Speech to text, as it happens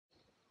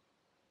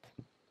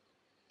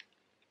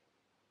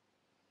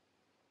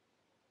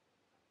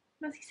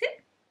Mousy,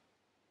 sit.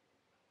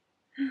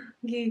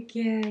 Good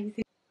girl.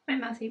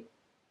 Right, Mousy,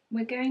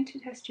 we're going to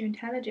test your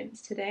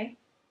intelligence today.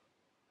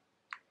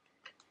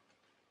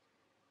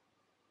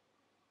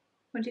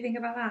 What do you think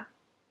about that?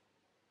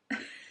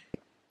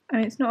 I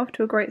mean, it's not off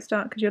to a great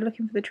start because you're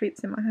looking for the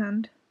treats in my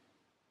hand.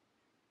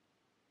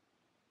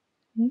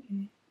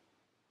 Okay.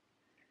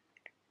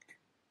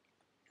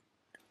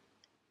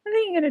 I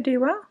think you're going to do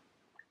well.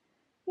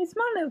 You're a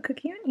smart little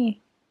cookie, aren't you?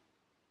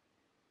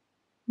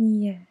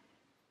 Yeah.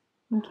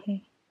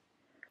 Okay.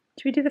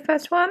 Should we do the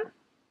first one? So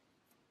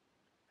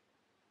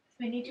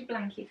we need your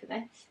blankie for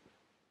this.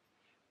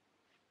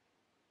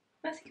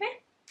 Mousy, come here.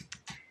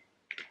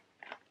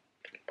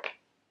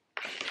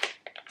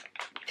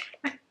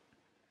 Right.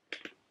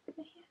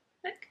 Over here.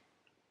 Look.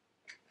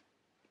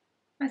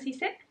 Mousy,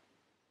 sit.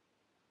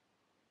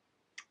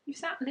 You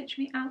sat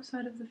literally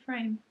outside of the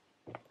frame.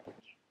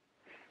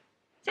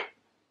 Sit.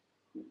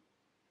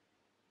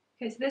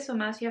 Okay, so this one,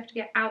 Mouse, you have to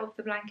get out of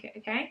the blanket,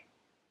 okay?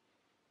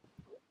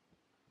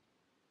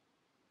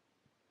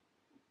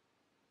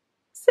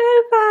 So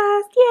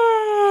fast!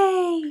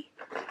 Yay!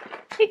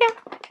 Here you go.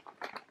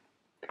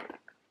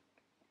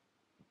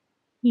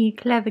 You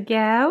clever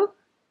girl.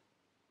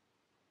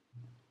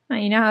 Now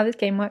you know how this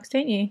game works,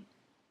 don't you?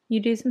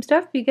 You do some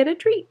stuff, you get a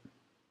treat.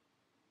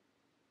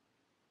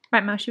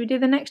 Right, Mouse, should we do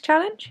the next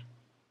challenge?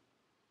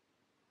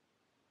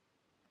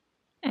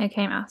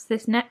 Okay, Mouse,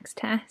 this next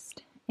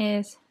test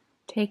is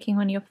taking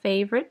one of your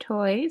favourite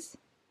toys.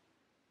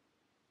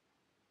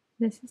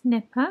 This is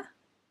Nipper.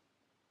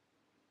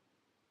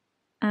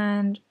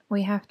 And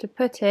we have to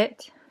put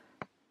it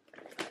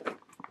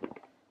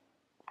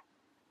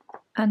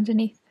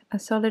underneath a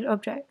solid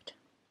object.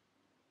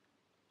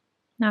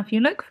 Now if you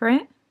look for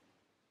it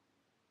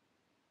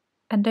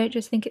and don't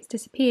just think it's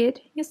disappeared,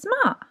 you're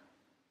smart.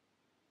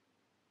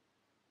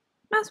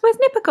 Mouse, where's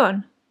Nipper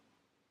gone?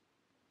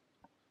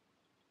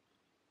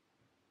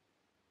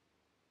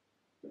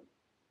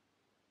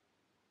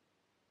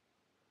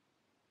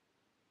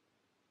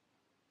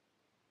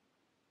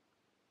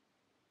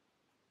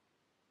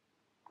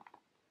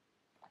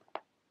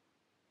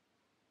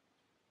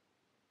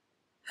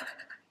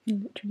 You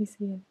literally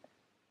see it.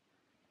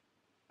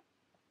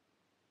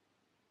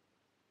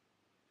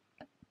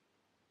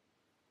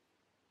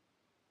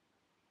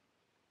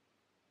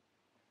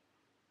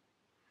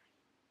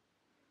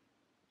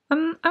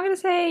 I'm going to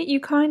say you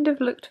kind of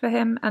looked for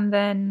him and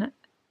then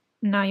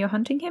now you're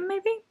hunting him,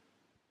 maybe?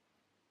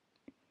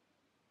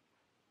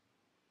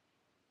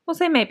 We'll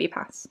say maybe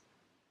pass.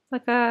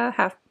 Like a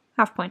half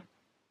point.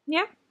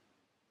 Yeah?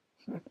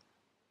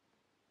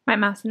 Right,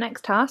 Mouse, the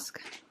next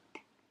task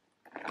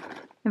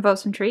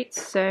involves some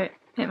treats, so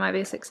it might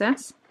be a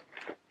success.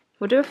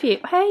 We'll do a few.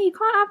 Hey, you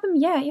can't have them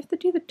yet. You have to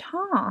do the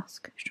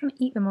task. I'm just trying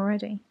to eat them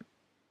already.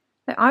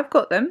 So I've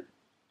got them.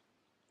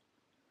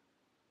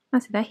 I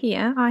see they're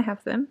here. I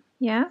have them.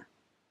 Yeah?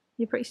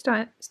 You're pretty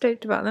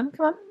stoked about them.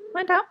 Come on,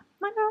 lie down.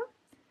 Lie down.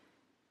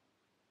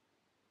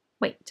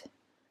 Wait.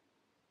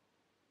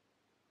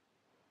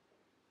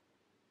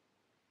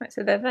 Right,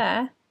 so they're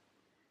there.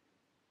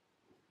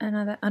 And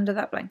now they're under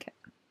that blanket.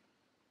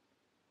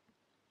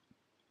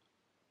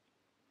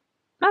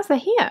 Mouse, they're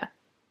here.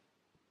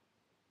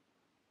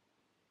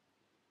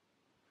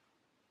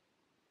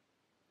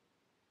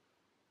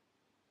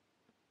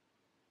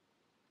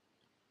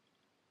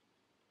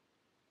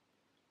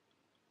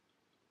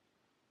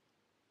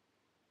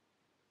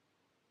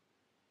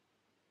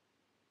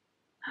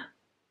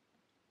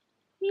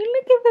 You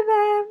looking for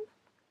them.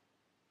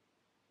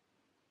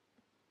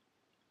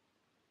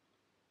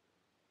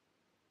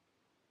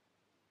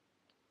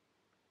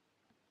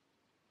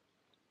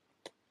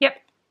 Yep,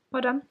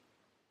 well done.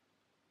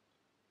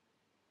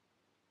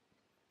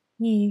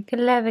 You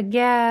clever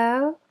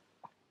girl.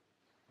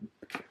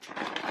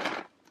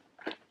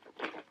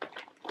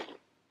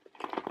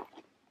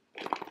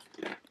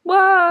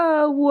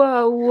 Whoa,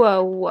 whoa,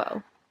 whoa,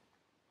 whoa.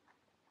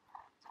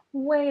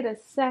 Wait a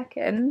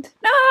second.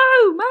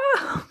 No,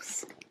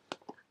 Mouse!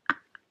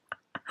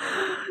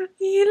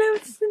 You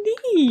little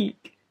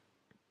sneak.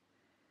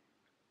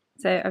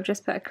 So I've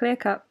just put a clear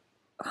cup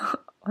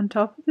on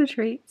top of the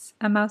treats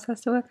and Mouse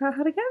has to work out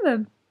how to get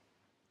them.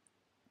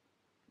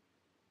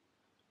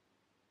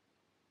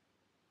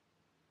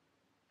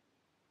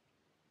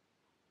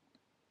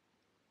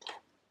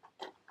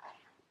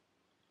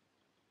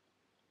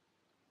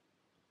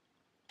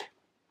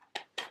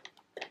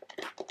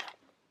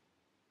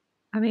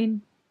 I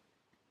mean,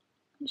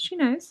 she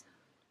knows.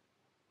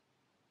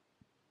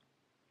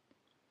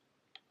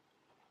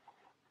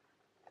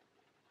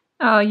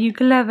 Oh, you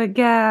clever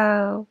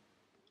girl.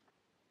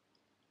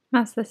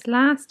 That's this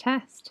last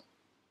test.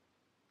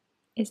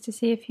 Is to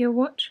see if you'll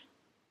watch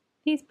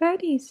these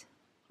birdies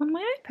on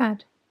my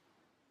iPad.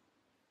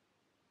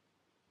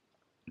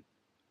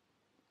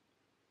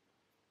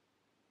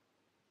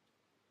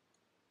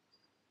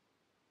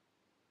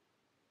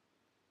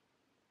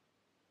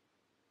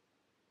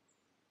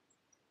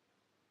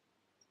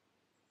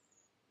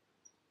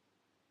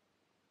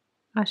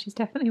 Oh, she's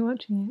definitely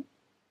watching it.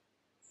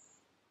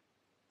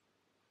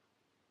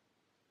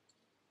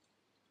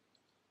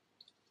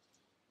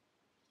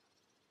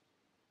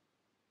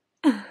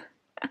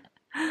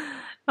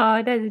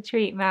 Oh, there's a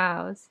treat,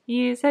 Mouse.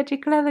 You're such a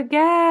clever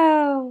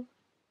girl.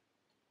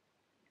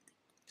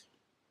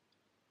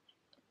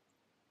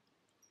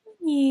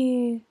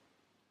 Yeah.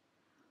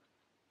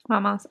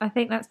 Well, Mouse, I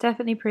think that's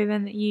definitely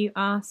proven that you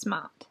are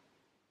smart.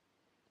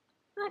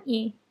 Aren't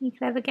you, you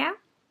clever girl?